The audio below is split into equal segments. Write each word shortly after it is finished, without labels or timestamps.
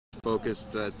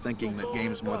focused, thinking that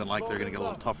games more than likely are going to get a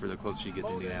little tougher the closer you get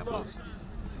to Indianapolis?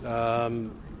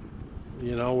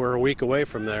 You know, we're a week away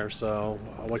from there, so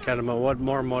what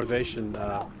more motivation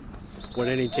would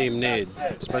any team need,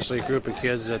 especially a group of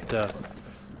kids that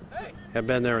have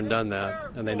been there and done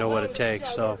that, and they know what it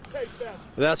takes. So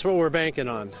that's what we're banking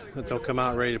on, that they'll come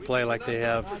out ready to play like they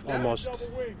have almost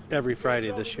every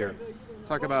Friday this year.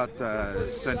 Talk about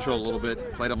Central a little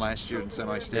bit. Played them last year in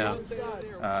SemiState.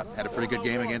 Yeah. Had a pretty good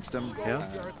game against them. Yeah.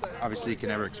 Obviously, you can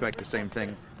never expect the same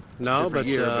thing. No, but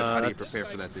how do you prepare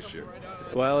for that this year?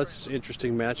 Well, it's an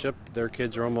interesting matchup. Their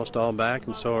kids are almost all back,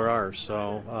 and so are ours.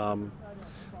 So,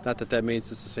 not that means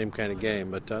it's the same kind of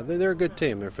game, but they're a good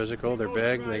team. They're physical. They're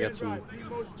big. They got some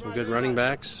good running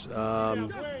backs.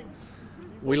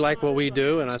 We like what we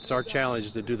do, and that's our challenge,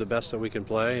 is to do the best that we can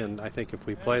play. And I think if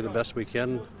we play the best we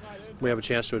can, we have a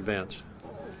chance to advance.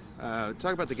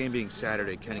 Talk about the game being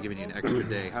Saturday, kind of giving you an extra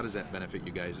day. How does that benefit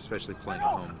you guys, especially playing at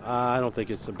home? I don't think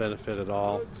it's a benefit at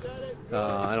all.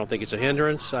 I don't think it's a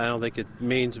hindrance. I don't think it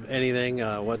means anything.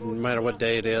 No matter what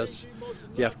day it is,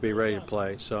 you have to be ready to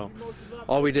play. So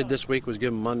all we did this week was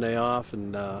give them Monday off,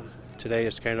 and today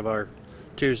is kind of our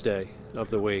Tuesday of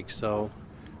the week. So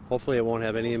hopefully it won't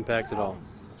have any impact at all.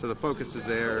 So the focus is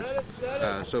there.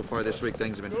 So far this week,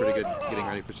 things have been pretty good getting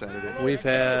ready for Saturday. We've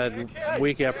had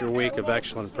week after week of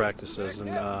excellent practices, and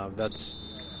that's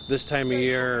this time of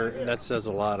year, that says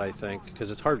a lot, I think, because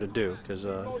it's hard to do, because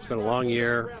it's been a long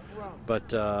year, but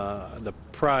the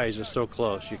prize is so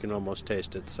close you can almost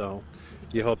taste it. So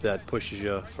you hope that pushes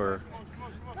you for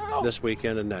this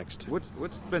weekend and next.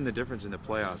 What's been the difference in the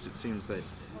playoffs? It seems that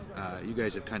you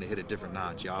guys have kind of hit a different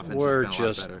notch. Your offense has been a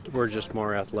lot better. We're just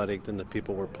more athletic than the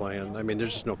people we're playing. I mean,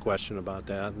 there's just no question about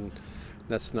that, and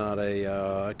that's not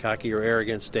a cocky or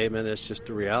arrogant statement. It's just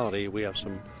a reality. We have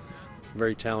some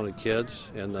very talented kids,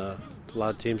 and a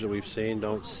lot of teams that we've seen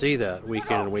don't see that week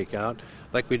in and week out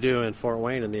like we do in Fort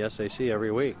Wayne in the SAC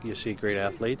every week. You see great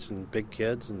athletes and big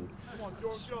kids and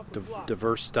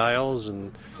diverse styles,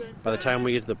 and by the time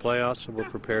we get to the playoffs, we're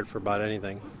prepared for about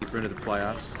anything. If you're into the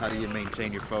playoffs, how do you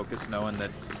maintain your focus knowing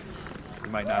that you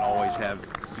might not always have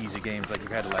easy games like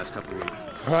you've had the last couple of weeks?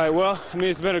 Right, well, I mean,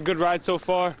 it's been a good ride so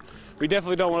far. We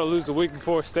definitely don't want to lose the week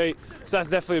before state, so that's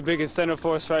definitely a big incentive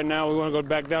for us right now. We want to go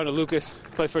back down to Lucas,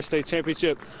 play for a state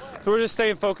championship. So we're just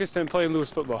staying focused and playing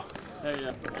Luers football.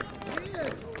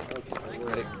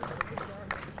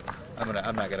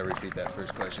 I'm not going to repeat that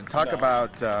first question. Talk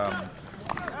about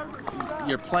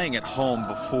you're playing at home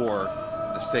before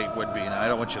the state would be. Now, I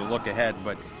don't want you to look ahead,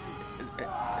 but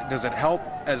does it help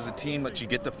as the team that you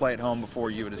get to play at home before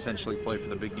you would essentially play for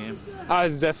the big game? I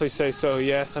would definitely say so,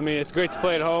 yes. I mean, it's great to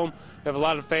play at home. We have a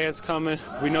lot of fans coming.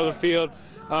 We know the field.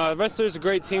 Rensselaer's a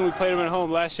great team. We played them at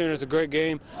home last year, and it was a great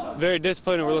game. Very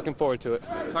disciplined, and we're looking forward to it.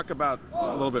 Talk about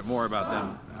a little bit more about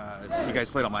them. You guys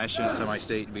played them last year in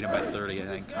SemiState and beat them by 30, I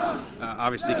think.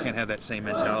 Obviously, you can't have that same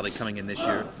mentality coming in this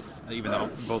year, even though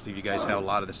both of you guys have a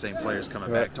lot of the same players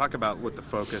coming back. Talk about what the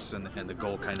focus and the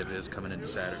goal kind of is coming into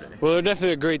Saturday. Well, they're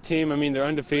definitely a great team. I mean, they're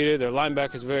undefeated. Their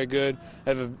linebackers are very good.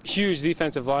 They have a huge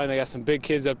defensive line. They got some big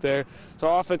kids up there. So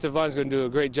our offensive line is going to do a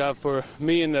great job for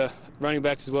me and the running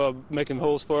backs as well, making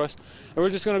holes for us. And we're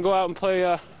just going to go out and play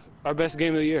our best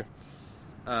game of the year.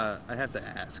 I have to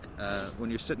ask, when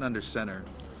you're sitting under center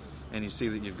and you see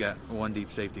that you've got one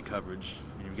deep safety coverage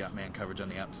and you've got man coverage on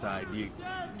the outside,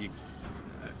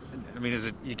 I mean, is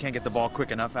it you can't get the ball quick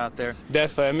enough out there?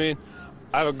 Definitely. I mean,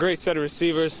 I have a great set of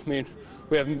receivers. I mean,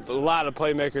 we have a lot of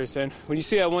playmakers, and when you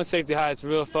see that one safety high, it's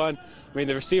real fun. I mean,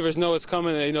 the receivers know it's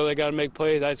coming. They know they got to make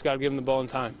plays. I just got to give them the ball in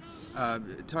time.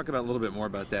 Talk about a little bit more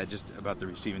about that, just about the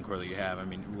receiving core that you have. I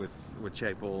mean, with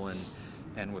Chapel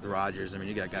and with Rogers, I mean,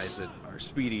 you got guys that are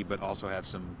speedy but also have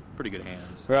some pretty good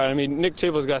hands. Right. I mean, Nick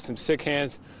Chapel's got some sick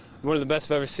hands. One of the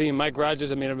best I've ever seen. Mike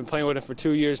Rogers, I mean, I've been playing with him for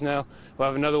 2 years now. We'll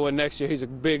have another one next year. He's a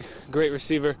big, great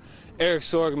receiver. Eric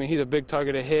Sorg, I mean, he's a big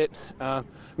target to hit. I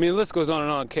mean, the list goes on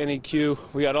and on. Kenny Q,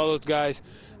 we got all those guys.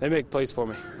 They make plays for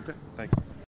me. Okay, thanks.